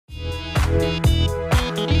Hello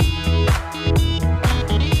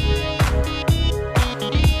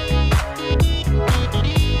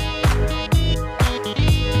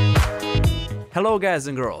guys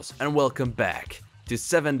and girls, and welcome back to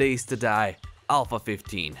 7 Days to Die Alpha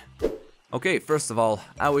 15. Okay, first of all,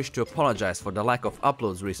 I wish to apologize for the lack of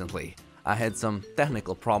uploads recently. I had some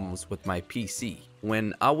technical problems with my PC.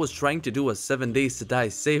 When I was trying to do a 7 Days to Die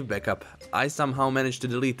save backup, I somehow managed to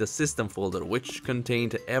delete the system folder which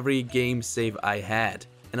contained every game save I had.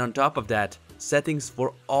 And on top of that, settings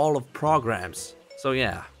for all of programs. So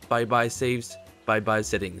yeah, bye bye saves, bye bye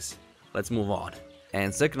settings. Let's move on.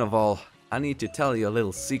 And second of all, I need to tell you a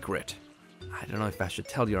little secret. I don't know if I should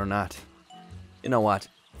tell you or not. You know what?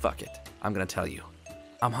 Fuck it. I'm gonna tell you.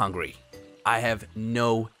 I'm hungry. I have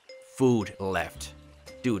no food left.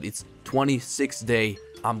 Dude, it's 26th day.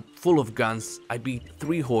 I'm full of guns. I beat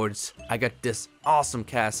 3 hordes. I got this awesome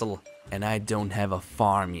castle. And I don't have a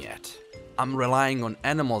farm yet. I'm relying on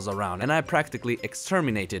animals around. And I practically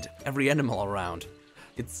exterminated every animal around.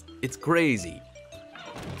 It's crazy.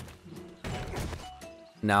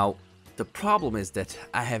 Now, the problem is that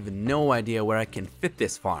I have no idea where I can fit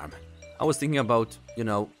this farm. I was thinking about, you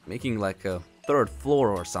know, making like a 3rd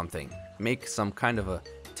floor or something. Make some kind of a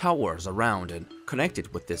towers around and connect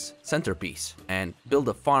it with this centerpiece and build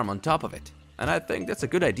a farm on top of it. And I think that's a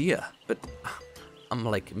good idea, but I'm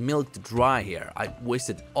like milked dry here. I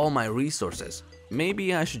wasted all my resources.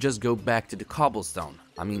 Maybe I should just go back to the cobblestone.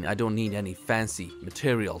 I mean, I don't need any fancy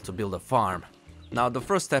material to build a farm. Now the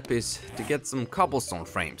first step is to get some cobblestone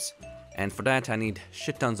frames. And for that I need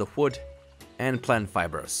shit tons of wood and plant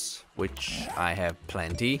fibers, which I have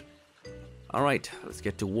plenty. Alright, let's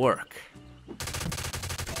get to work.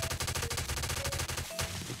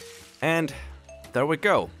 And there we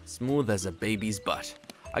go, smooth as a baby's butt.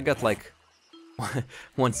 I got like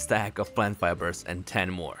 1 stack of plant fibers and 10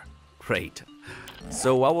 more. Great.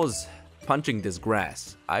 So I was punching this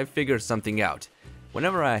grass. I figured something out.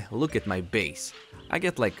 Whenever I look at my base, I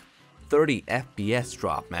get like 30 FPS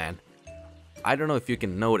drop, man. I don't know if you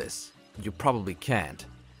can notice, you probably can't,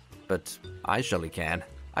 but I surely can.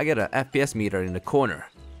 I get a FPS meter in the corner.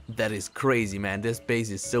 That is crazy, man. This base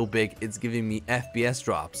is so big, it's giving me FPS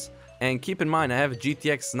drops. And keep in mind, I have a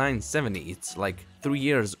GTX 970. It's like 3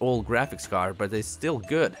 years old graphics card, but it's still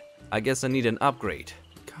good. I guess I need an upgrade.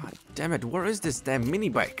 God damn it, where is this damn mini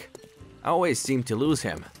bike? I always seem to lose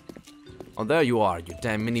him. Oh, there you are, you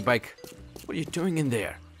damn mini bike. What are you doing in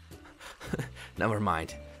there? Never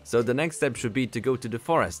mind. So the next step should be to go to the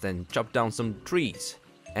forest and chop down some trees.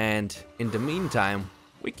 And in the meantime,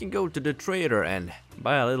 we can go to the trader and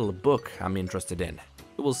buy a little book I'm interested in.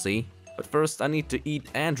 We will see. But first I need to eat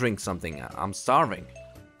and drink something. I'm starving.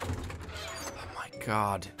 Oh my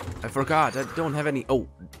god. I forgot. I don't have any... Oh,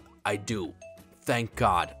 I do. Thank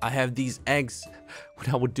god. I have these eggs. What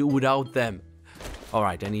I would do without them.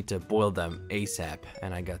 Alright, I need to boil them ASAP.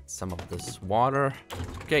 And I got some of this water.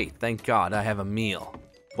 Okay, thank god I have a meal.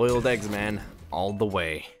 Boiled eggs, man, all the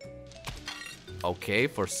way. Okay,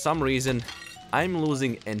 for some reason, I'm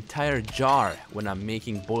losing entire jar when I'm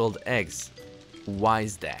making boiled eggs. Why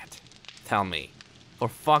is that? Tell me. For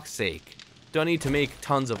fuck's sake. Do I need to make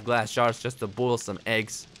tons of glass jars just to boil some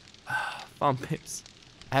eggs? Fun pips.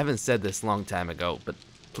 I haven't said this long time ago, but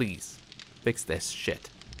please, fix this shit.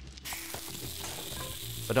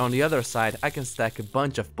 But on the other side, I can stack a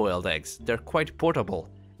bunch of boiled eggs. They're quite portable,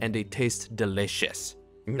 and they taste delicious.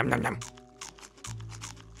 Nom, nom, nom.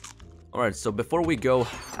 Alright, so before we go,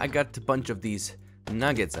 I got a bunch of these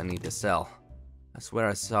nuggets I need to sell. I swear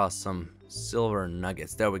I saw some silver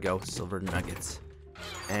nuggets. There we go, silver nuggets.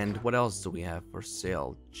 And what else do we have for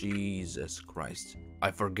sale? Jesus Christ.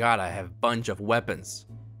 I forgot I have a bunch of weapons.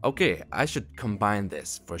 Okay, I should combine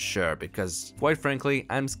this for sure, because quite frankly,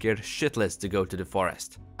 I'm scared shitless to go to the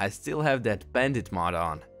forest. I still have that bandit mod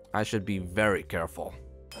on. I should be very careful.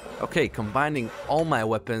 Okay, combining all my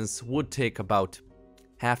weapons would take about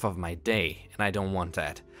half of my day, and I don't want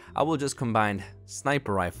that. I will just combine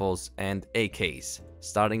sniper rifles and AKs,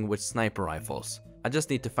 starting with sniper rifles. I just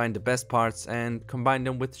need to find the best parts and combine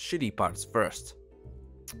them with shitty parts first.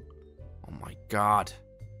 Oh my god.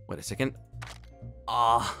 Wait a second.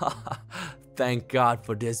 Ah, thank god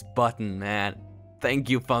for this button, man. Thank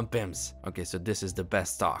you, Fun Pimps. Okay, so this is the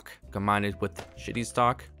best stock. Combine it with shitty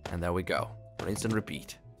stock, and there we go. Rinse and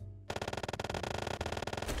repeat.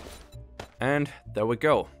 And there we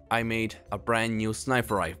go. I made a brand new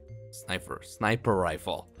sniper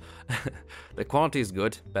rifle. The quality is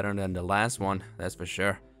good, better than the last one, that's for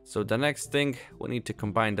sure. So the next thing, we need to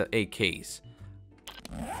combine the AKs.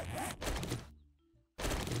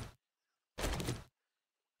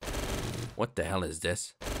 What the hell is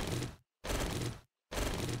this?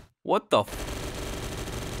 What the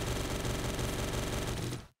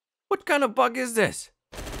What kind of bug is this?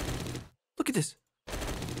 Look at this.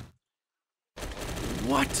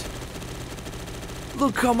 What?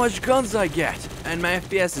 Look how much guns I get. And my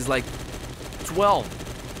FPS is like 12.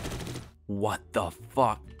 What the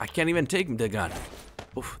fuck? I can't even take the gun.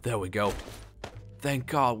 Oof, there we go. Thank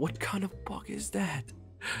God. What kind of bug is that?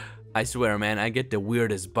 I swear, man, I get the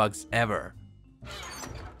weirdest bugs ever.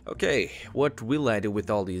 Okay, what will I do with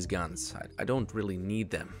all these guns? I don't really need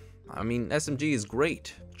them. I mean, SMG is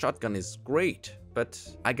great, shotgun is great, but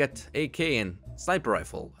I got AK and sniper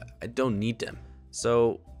rifle. I don't need them.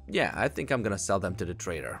 So, yeah, I think I'm gonna sell them to the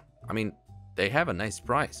trader. I mean, they have a nice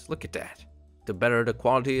price, look at that. The better the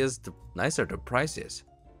quality is, the nicer the price is.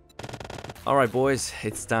 Alright boys,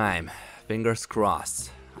 it's time. Fingers crossed.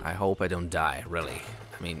 I hope I don't die, really.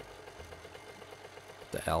 I mean,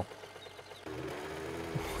 what the hell?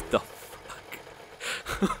 What the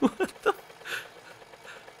fuck? What the?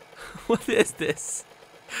 What is this?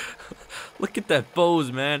 Look at that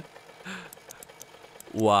pose, man.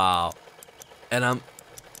 Wow. And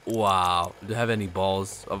wow. Do I have any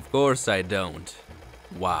balls? Of course I don't.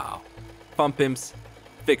 Wow. Pump pimps,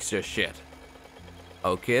 fix your shit.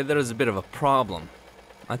 Okay, there is a bit of a problem.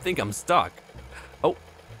 I think I'm stuck. Oh,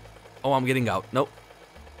 I'm getting out. Nope.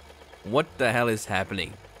 What the hell is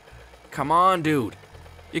happening? Come on, dude.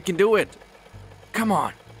 You can do it. Come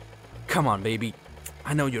on. Come on, baby.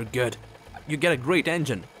 I know you're good. You get a great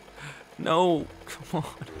engine. No, come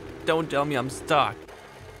on. Don't tell me I'm stuck.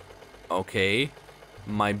 Okay.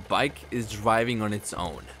 My bike is driving on its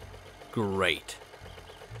own. Great.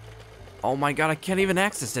 Oh my God, I can't even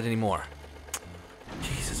access it anymore.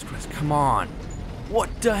 Jesus Christ, come on. What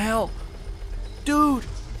the hell? Dude!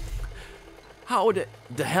 How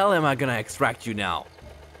the hell am I gonna extract you now?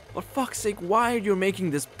 For fuck's sake, why are you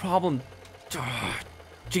making this problem?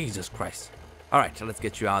 Jesus Christ. Alright, let's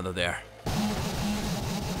get you out of there.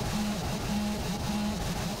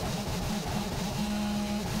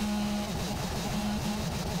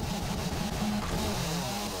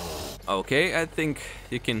 Okay, I think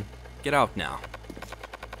you can get out now.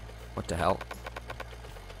 What the hell?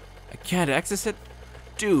 I can't access it?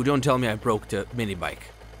 Dude, don't tell me I broke the mini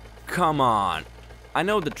bike. Come on. I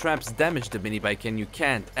know the traps damaged the mini bike and you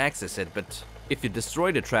can't access it, but if you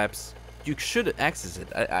destroy the traps, you should access it.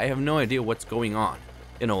 I have no idea what's going on.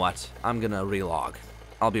 You know what? I'm gonna relog.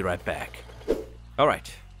 I'll be right back.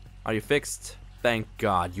 Alright. Are you fixed? Thank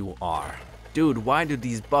God you are. Dude, why do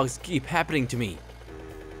these bugs keep happening to me?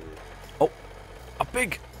 Oh, a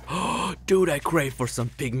pig! Dude, I crave for some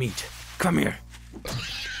pig meat. Come here.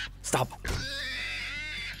 Stop.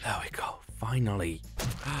 There we go. Finally.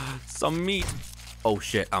 Some meat. Oh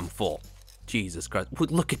shit, I'm full. Jesus Christ.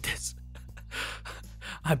 Look at this.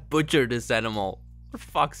 I butchered this animal. For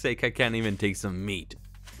fuck's sake, I can't even take some meat.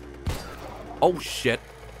 Oh shit.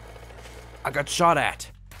 I got shot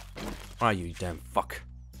at. Where are you damn fuck?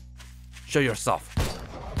 Show yourself.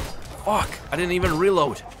 Fuck, I didn't even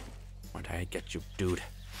reload. Where did I get you, dude?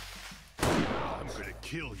 I'm gonna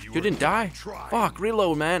kill you. You didn't die? Fuck,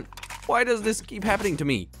 reload, man. Why does this keep happening to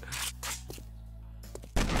me?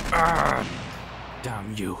 Ah,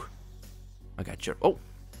 damn you. I got your... Oh,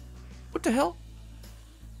 what the hell?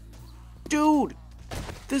 Dude,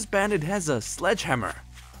 this bandit has a sledgehammer.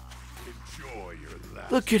 Enjoy your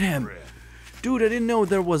last Look at him. breath. Dude, I didn't know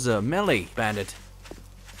there was a melee bandit.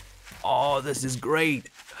 Oh, this is great.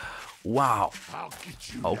 Wow. I'll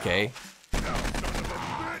get you Okay. now, son of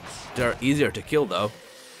a bitch. They're easier to kill though.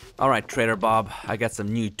 Alright, Trader Bob, I got some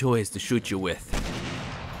new toys to shoot you with.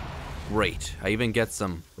 Great, I even get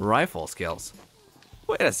some rifle skills.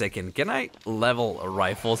 Wait a second, can I level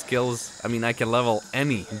rifle skills? I mean, I can level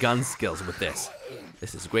any gun skills with this.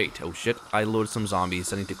 This is great. Oh shit, I lured some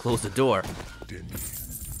zombies, I need to close the door.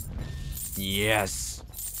 Yes!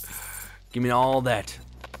 Give me all that.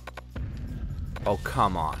 Oh,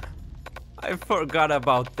 come on. I forgot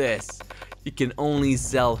about this. You can only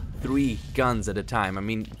sell 3 guns at a time. I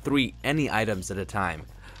mean, 3 any items at a time.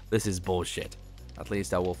 This is bullshit. At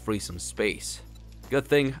least I will free some space. Good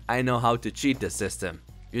thing I know how to cheat the system.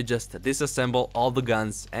 You just disassemble all the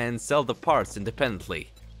guns and sell the parts independently.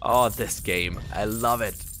 Oh, this game. I love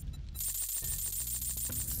it.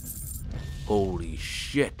 Holy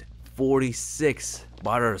shit. 46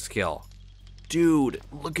 butter skill. Dude,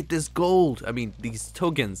 look at this gold. I mean, these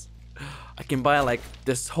tokens. I can buy like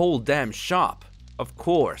this whole damn shop. Of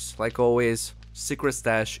course, like always, secret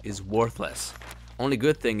stash is worthless. Only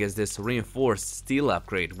good thing is this reinforced steel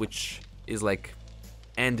upgrade, which is like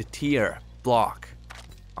end tier block.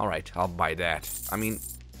 Alright, I'll buy that. I mean,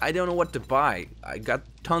 I don't know what to buy. I got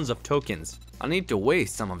tons of tokens. I need to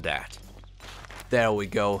waste some of that. There we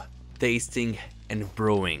go. Tasting and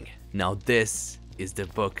brewing. Now this is the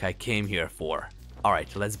book I came here for.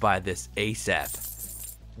 Alright, let's buy this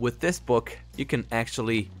ASAP. With this book, you can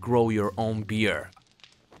actually grow your own beer.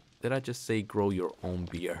 Did I just say grow your own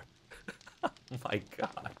beer? Oh my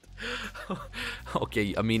god.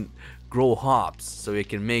 Okay, I mean grow hops so you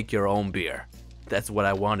can make your own beer. That's what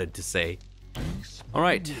I wanted to say.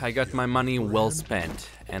 Alright, I got my money well spent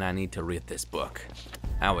and I need to read this book.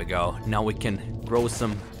 There we go. Now we can grow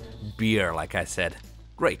some beer like I said.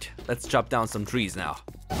 Great, let's chop down some trees now.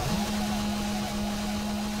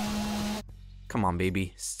 Come on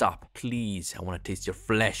baby, stop, please. I want to taste your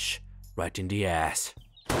flesh right in the ass.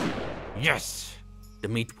 Yes! The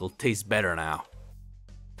meat will taste better now.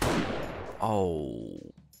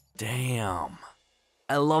 Oh, damn.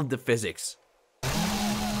 I love the physics.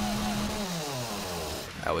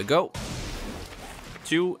 There we go.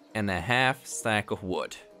 2.5 stack of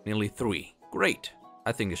wood. Nearly 3. Great.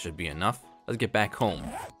 I think it should be enough. Let's get back home.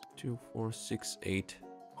 2, 4, 6, 8.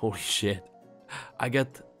 Holy shit. I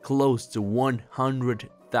got close to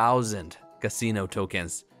 100,000 casino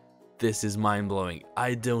tokens. This is mind-blowing.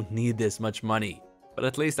 I don't need this much money. But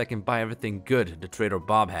at least I can buy everything good the trader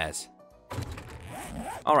Bob has.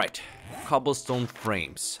 Alright. Cobblestone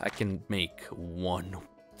frames. I can make one.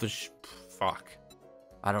 Fuck.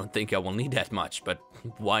 I don't think I will need that much, but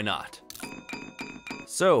why not?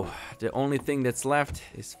 So, the only thing that's left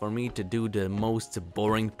is for me to do the most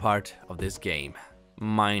boring part of this game.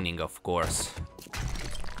 Mining, of course.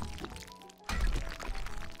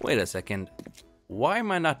 Wait a second. Why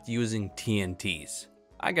am I not using TNTs?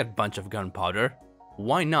 I got a bunch of gunpowder.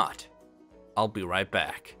 Why not? I'll be right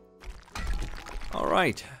back.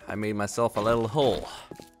 Alright, I made myself a little hole.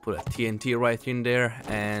 Put a TNT right in there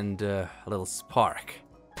and a little spark.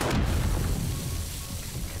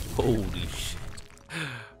 Holy shit.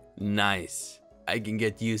 Nice. I can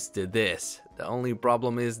get used to this. The only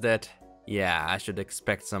problem is that, yeah, I should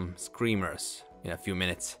expect some screamers in a few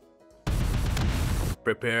minutes.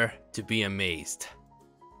 Prepare to be amazed.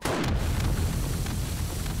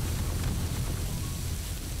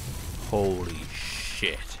 Holy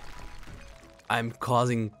shit. I'm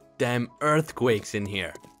causing damn earthquakes in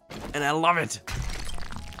here. And I love it.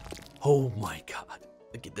 Oh my god.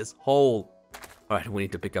 Look at this hole. Alright, we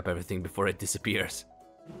need to pick up everything before it disappears.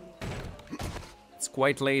 It's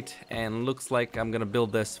quite late and looks like I'm gonna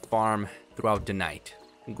build this farm throughout the night.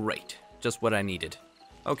 Great. Just what I needed.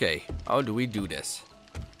 Okay, how do we do this?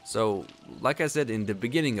 So, like I said in the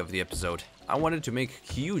beginning of the episode, I wanted to make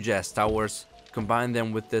huge ass towers, combine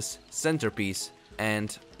them with this centerpiece,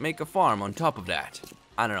 and make a farm on top of that.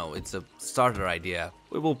 I don't know, it's a starter idea.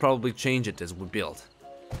 We will probably change it as we build.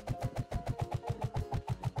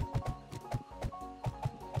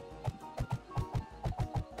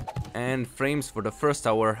 And frames for the first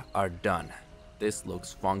tower are done. This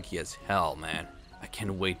looks funky as hell, man. I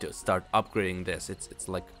can't wait to start upgrading this. It's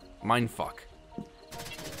like mindfuck.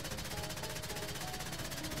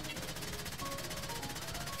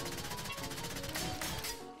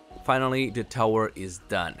 Finally, the tower is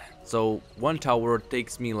done. So one tower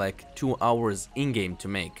takes me like 2 hours in-game to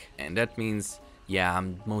make, and that means, yeah,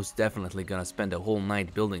 I'm most definitely gonna spend a whole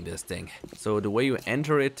night building this thing. So the way you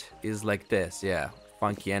enter it is like this, yeah,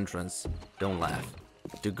 funky entrance, don't laugh.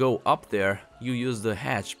 To go up there, you use the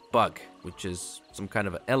hatch bug, which is some kind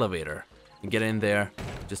of an elevator. You get in there,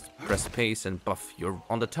 just press space and puff, you're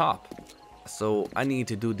on the top. So I need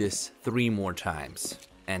to do this 3 more times,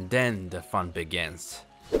 and then the fun begins.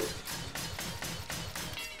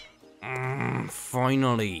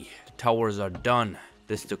 Finally, towers are done.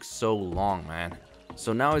 This took so long, man.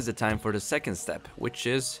 So now is the time for the second step, which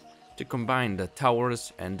is to combine the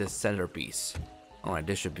towers and the centerpiece. Alright,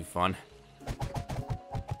 this should be fun.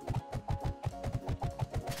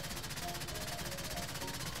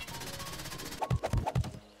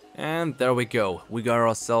 And there we go. We got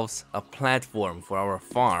ourselves a platform for our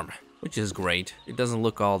farm, which is great. It doesn't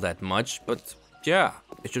look all that much, but yeah,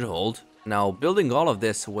 it should hold. Now, building all of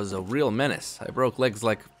this was a real menace. I broke legs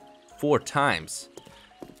like 4 times.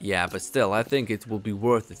 Yeah, but still, I think it will be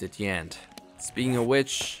worth it at the end. Speaking of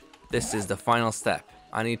which, this is the final step.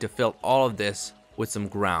 I need to fill all of this with some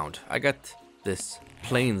ground. I got this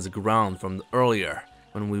plains ground from earlier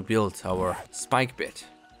when we built our spike pit,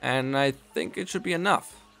 and I think it should be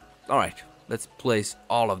enough. Alright, let's place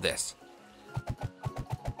all of this.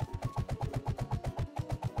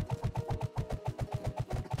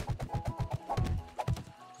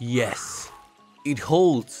 Yes, it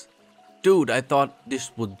holds. Dude, I thought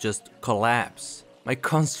this would just collapse. My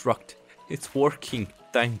construct, it's working.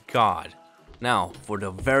 Thank God. Now, for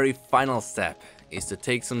the very final step is to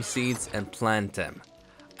take some seeds and plant them.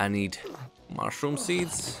 I need mushroom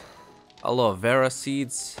seeds, aloe vera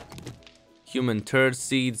seeds, human turd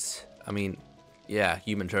seeds. Yeah,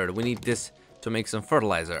 human turd. We need this to make some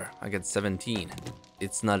fertilizer. I get 17.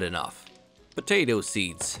 It's not enough. Potato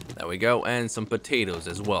seeds. There we go. And some potatoes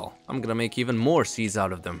as well. I'm gonna make even more seeds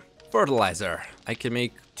out of them. Fertilizer. I can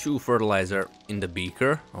make 2 fertilizer in the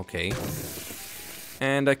beaker. Okay.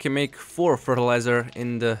 And I can make 4 fertilizer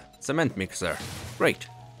in the cement mixer. Great.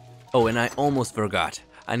 Oh, and I almost forgot.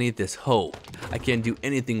 I need this hoe. I can't do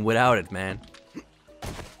anything without it, man.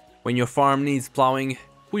 When your farm needs plowing,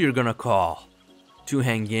 who you're gonna call? Two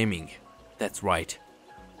Hand Gaming. That's right.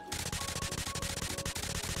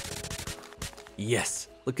 Yes,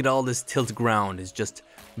 look at all this tilt ground is just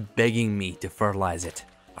begging me to fertilize it.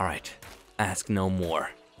 Alright, ask no more.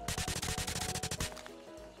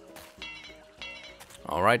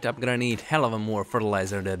 Alright, I'm gonna need hell of a more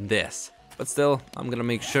fertilizer than this. But still, I'm gonna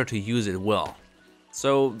make sure to use it well.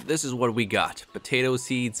 So this is what we got. Potato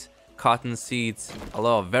seeds, cotton seeds,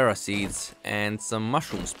 aloe vera seeds, and some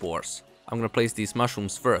mushroom spores. I'm gonna place these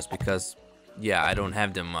mushrooms first because, yeah, I don't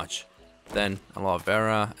have them much. Then aloe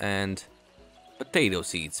vera and potato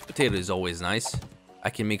seeds. Potato is always nice. I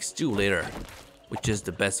can make stew later, which is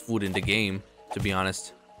the best food in the game, to be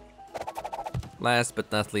honest. Last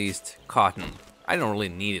but not least, cotton. I don't really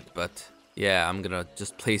need it, but yeah, I'm gonna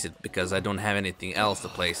just place it because I don't have anything else to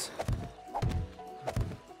place.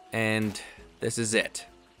 And this is it.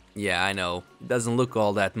 Yeah, I know, it doesn't look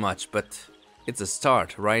all that much, but it's a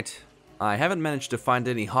start, right? I haven't managed to find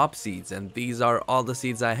any hop seeds, and these are all the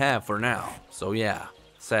seeds I have for now. So yeah,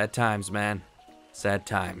 sad times, man. Sad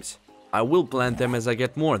times. I will plant them as I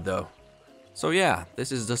get more though. So yeah,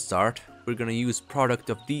 this is the start. We're gonna use product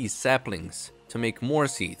of these saplings to make more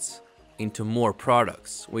seeds into more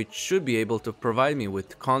products, which should be able to provide me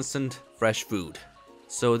with constant fresh food.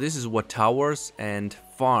 So this is what towers and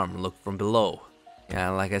farm look from below. Yeah,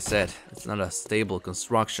 like I said, it's not a stable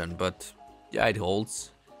construction, but yeah, it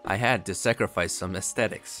holds. I had to sacrifice some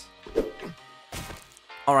aesthetics.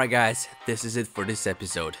 Alright guys, this is it for this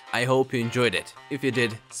episode. I hope you enjoyed it. If you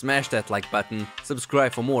did, smash that like button,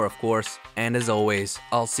 subscribe for more of course, and as always,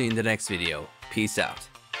 I'll see you in the next video. Peace out.